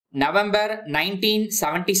November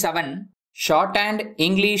 1977, Shorthand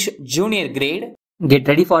English Junior Grade. Get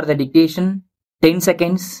ready for the dictation. 10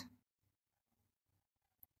 seconds.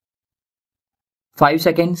 5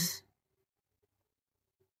 seconds.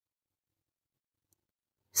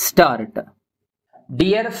 Start.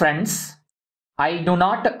 Dear friends, I do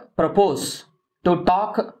not propose to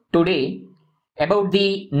talk today about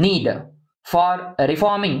the need for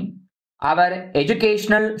reforming our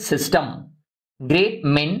educational system. Great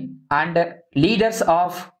men and leaders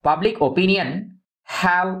of public opinion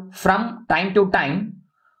have from time to time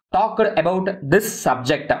talked about this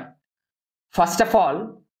subject. First of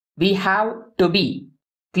all, we have to be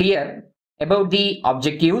clear about the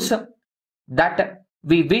objectives that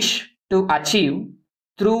we wish to achieve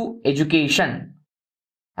through education.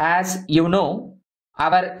 As you know,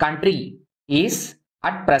 our country is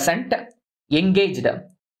at present engaged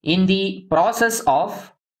in the process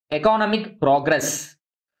of economic progress.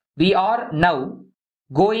 We are now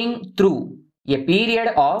going through a period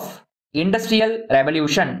of industrial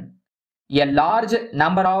revolution. A large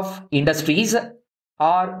number of industries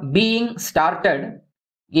are being started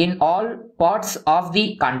in all parts of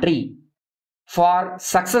the country. For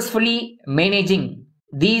successfully managing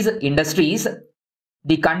these industries,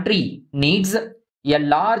 the country needs a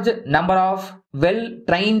large number of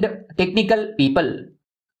well-trained technical people.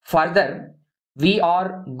 Further, we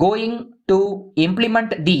are going to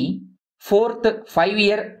implement the fourth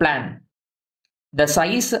five-year plan. The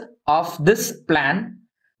size of this plan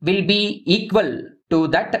will be equal to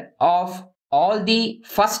that of all the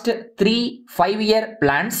first three five-year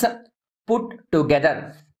plans put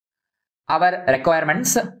together. Our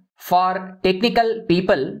requirements for technical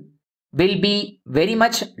people will be very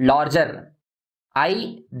much larger.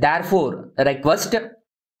 I therefore request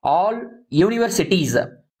all universities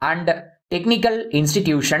and technical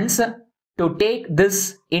institutions to take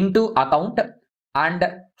this into account, and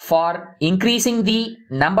for increasing the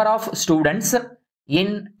number of students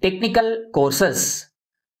in technical courses.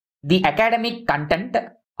 The academic content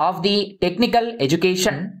of the technical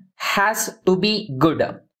education has to be good.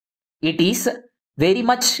 It is very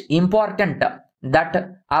much important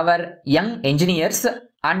that our young engineers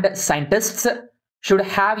and scientists should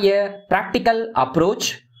have a practical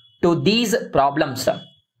approach to these problems.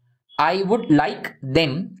 I would like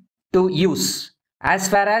them to use, as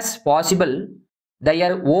far as possible,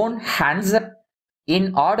 their own hands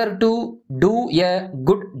in order to do a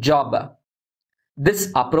good job.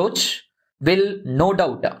 This approach will no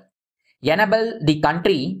doubt enable the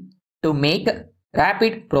country to make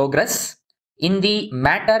rapid progress in the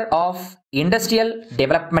matter of industrial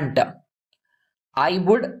development. I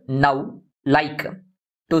would now like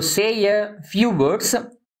to say a few words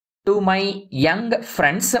to my young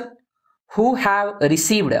friends who have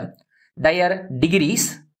received their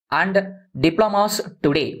degrees and diplomas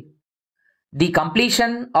today. The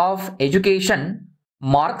completion of education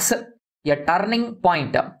marks a turning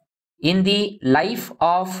point in the life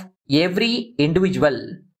of every individual.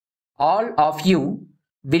 All of you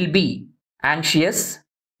will be anxious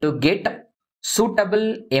to get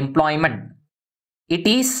suitable employment. It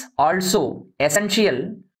is also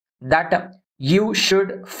essential that you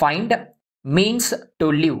should find means to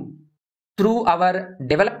live. Through our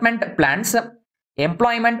development plans,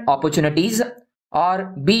 employment opportunities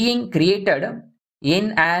are being created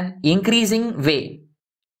in an increasing way.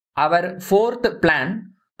 Our fourth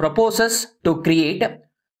plan proposes to create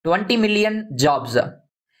 20 million jobs.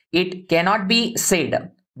 It cannot be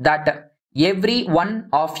said that every one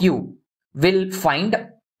of you will find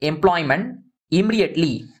employment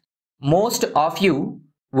immediately. Most of you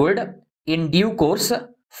would, in due course,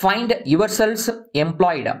 find yourselves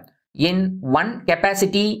employed in one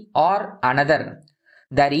capacity or another.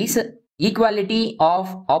 There is equality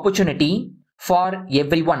of opportunity for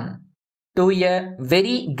everyone. To a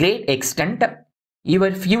very great extent,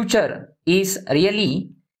 your future is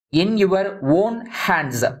really in your own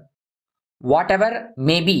hands. Whatever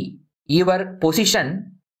may be your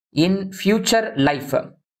position in future life,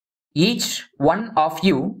 each one of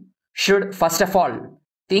you should first of all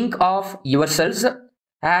think of yourselves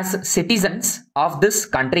as citizens of this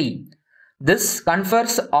country. This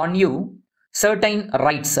confers on you certain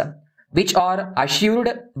rights which are assured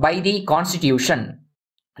by the Constitution.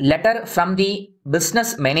 Letter from the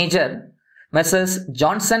business manager, Messrs.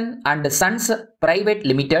 Johnson and Sons Private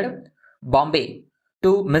Limited, Bombay,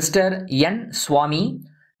 to Mr. N. Swami,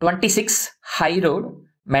 26 High Road,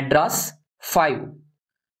 Madras, 5.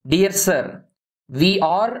 Dear Sir, we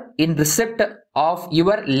are in receipt of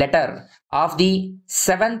your letter of the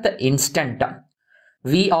 7th instant.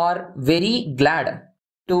 We are very glad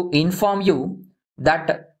to inform you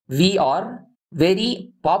that We are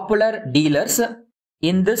very popular dealers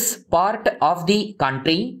in this part of the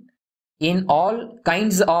country in all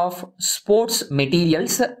kinds of sports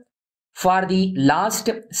materials for the last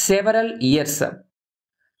several years.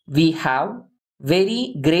 We have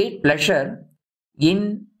very great pleasure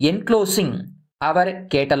in enclosing our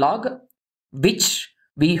catalog, which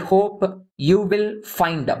we hope you will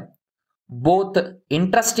find both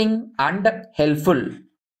interesting and helpful.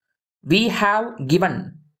 We have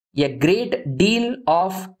given a great deal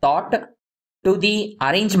of thought to the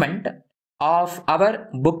arrangement of our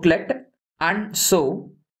booklet, and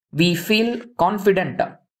so we feel confident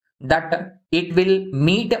that it will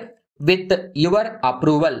meet with your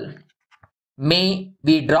approval. May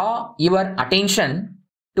we draw your attention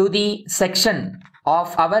to the section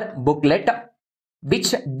of our booklet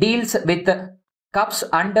which deals with cups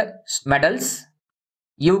and medals.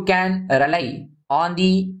 You can rely on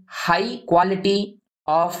the high quality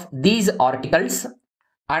of these articles,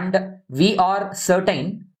 and we are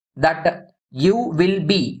certain that you will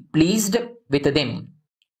be pleased with them,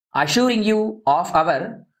 assuring you of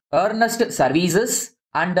our earnest services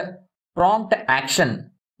and prompt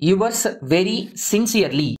action. Yours very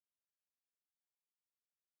sincerely,